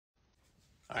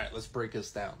All right, let's break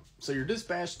this down. So you're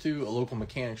dispatched to a local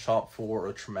mechanic shop for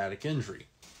a traumatic injury.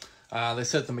 They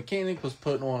said the mechanic was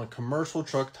putting on a commercial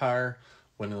truck tire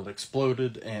when it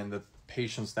exploded, and the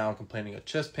patient's now complaining of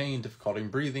chest pain, difficulty in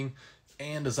breathing,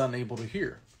 and is unable to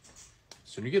hear.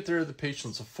 So when you get there, the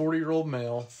patient's a 40-year-old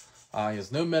male. He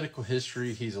has no medical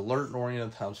history. He's alert and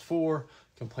oriented ×4,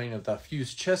 complaining of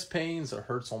diffuse chest pains that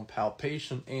hurts on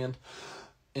palpation and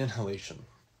inhalation.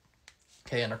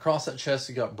 Okay, and across that chest,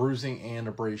 he got bruising and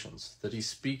abrasions. That he's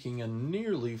speaking in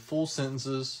nearly full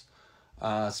sentences,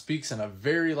 speaks in a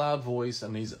very loud voice,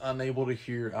 and he's unable to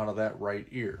hear out of that right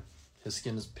ear. His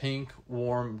skin is pink,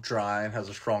 warm, dry, and has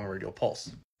a strong radial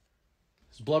pulse.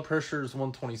 His blood pressure is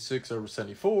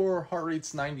 126/74, heart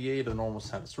rate's 98 at normal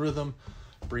sinus rhythm,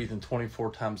 breathing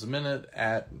 24 times a minute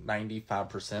at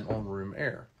 95% on room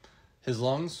air. His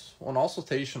lungs on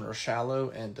auscultation are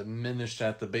shallow and diminished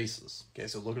at the bases. Okay,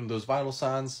 so looking at those vital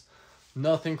signs,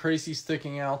 nothing crazy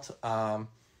sticking out.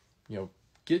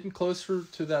 Getting closer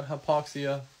to that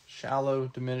hypoxia, shallow,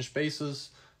 diminished bases,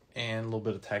 and a little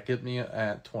bit of tachypnea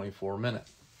at 24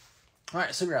 minutes. All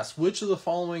right, so you're asked, which of the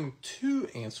following two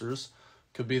answers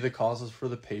could be the causes for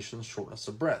the patient's shortness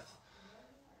of breath?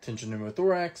 Tension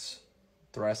pneumothorax,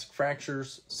 thoracic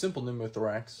fractures, simple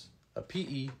pneumothorax, a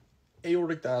PE,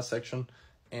 aortic dissection,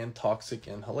 and toxic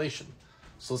inhalation.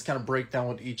 So let's kind of break down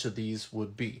what each of these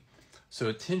would be. So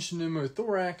a tension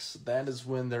pneumothorax, that is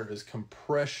when there is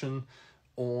compression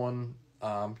on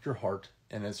your heart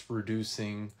and it's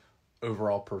reducing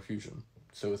overall perfusion.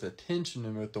 So with a tension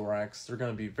pneumothorax, they're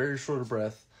going to be very short of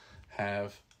breath,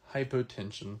 have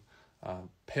hypotension,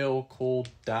 pale, cold,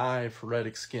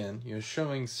 diaphoretic skin,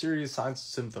 showing serious signs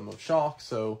and symptoms of shock,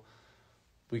 so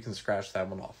we can scratch that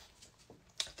one off.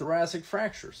 Thoracic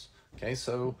fractures, okay,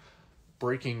 so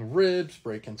breaking ribs,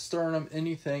 breaking sternum,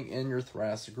 anything in your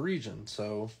thoracic region.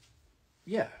 So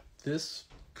yeah, this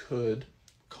could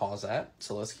cause that,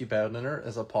 so let's keep that in there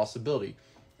as a possibility.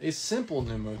 A simple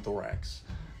pneumothorax,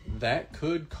 that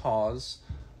could cause,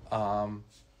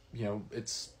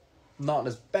 it's not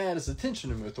as bad as a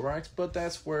tension pneumothorax, but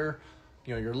that's where,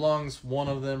 your lungs, one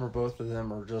of them or both of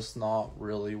them are just not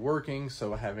really working,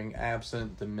 so having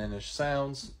absent, diminished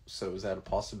sounds. So is that a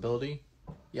possibility?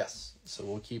 Yes, so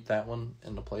we'll keep that one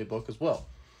in the playbook as well.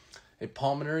 A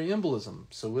pulmonary embolism,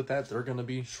 so with that, they're going to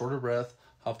be short of breath,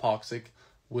 hypoxic,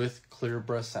 with clear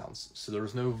breath sounds. So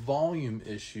there's no volume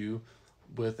issue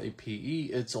with a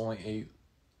PE, it's only a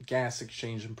gas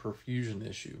exchange and perfusion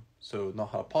issue. So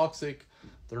not hypoxic,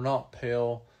 they're not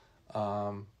pale,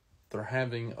 they're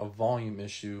having a volume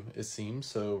issue, it seems,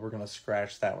 so we're going to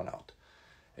scratch that one out.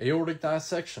 Aortic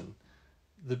dissection.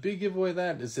 The big giveaway of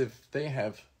that is if they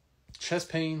have chest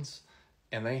pains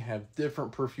and they have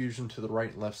different perfusion to the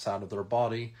right and left side of their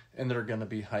body, and they're going to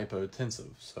be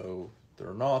hypotensive. So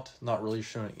they're not really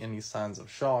showing any signs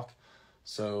of shock,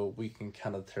 so we can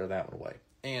kind of tear that one away.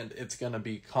 And it's going to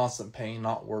be constant pain,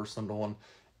 not worsened on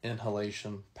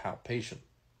inhalation, palpation.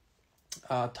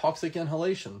 Toxic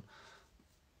inhalation.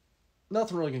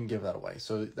 Nothing really can give that away.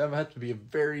 So that would have to be a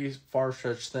very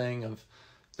far-stretched thing of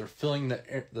they're filling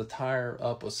the tire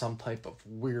up with some type of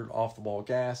weird off-the-wall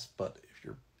gas, but if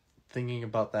you're thinking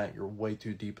about that, you're way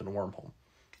too deep in a wormhole.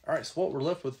 All right, so what we're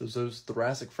left with is those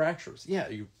thoracic fractures. Yeah,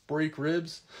 you break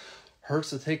ribs, hurts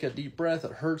to take a deep breath,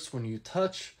 it hurts when you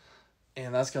touch,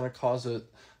 and that's going to cause it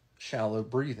shallow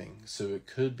breathing. So it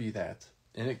could be that,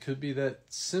 and it could be that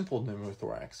simple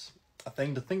pneumothorax. A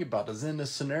thing to think about is in this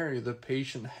scenario, the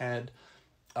patient had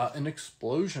an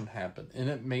explosion happen and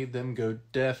it made them go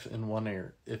deaf in one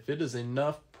ear. If it is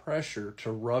enough pressure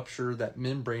to rupture that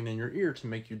membrane in your ear to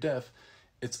make you deaf,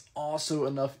 it's also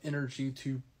enough energy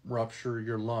to rupture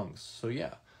your lungs. So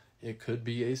yeah, it could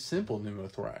be a simple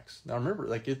pneumothorax. Now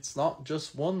remember, it's not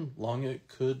just one lung, it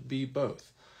could be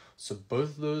both. So both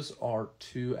of those are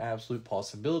two absolute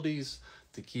possibilities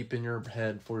to keep in your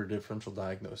head for your differential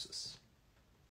diagnosis.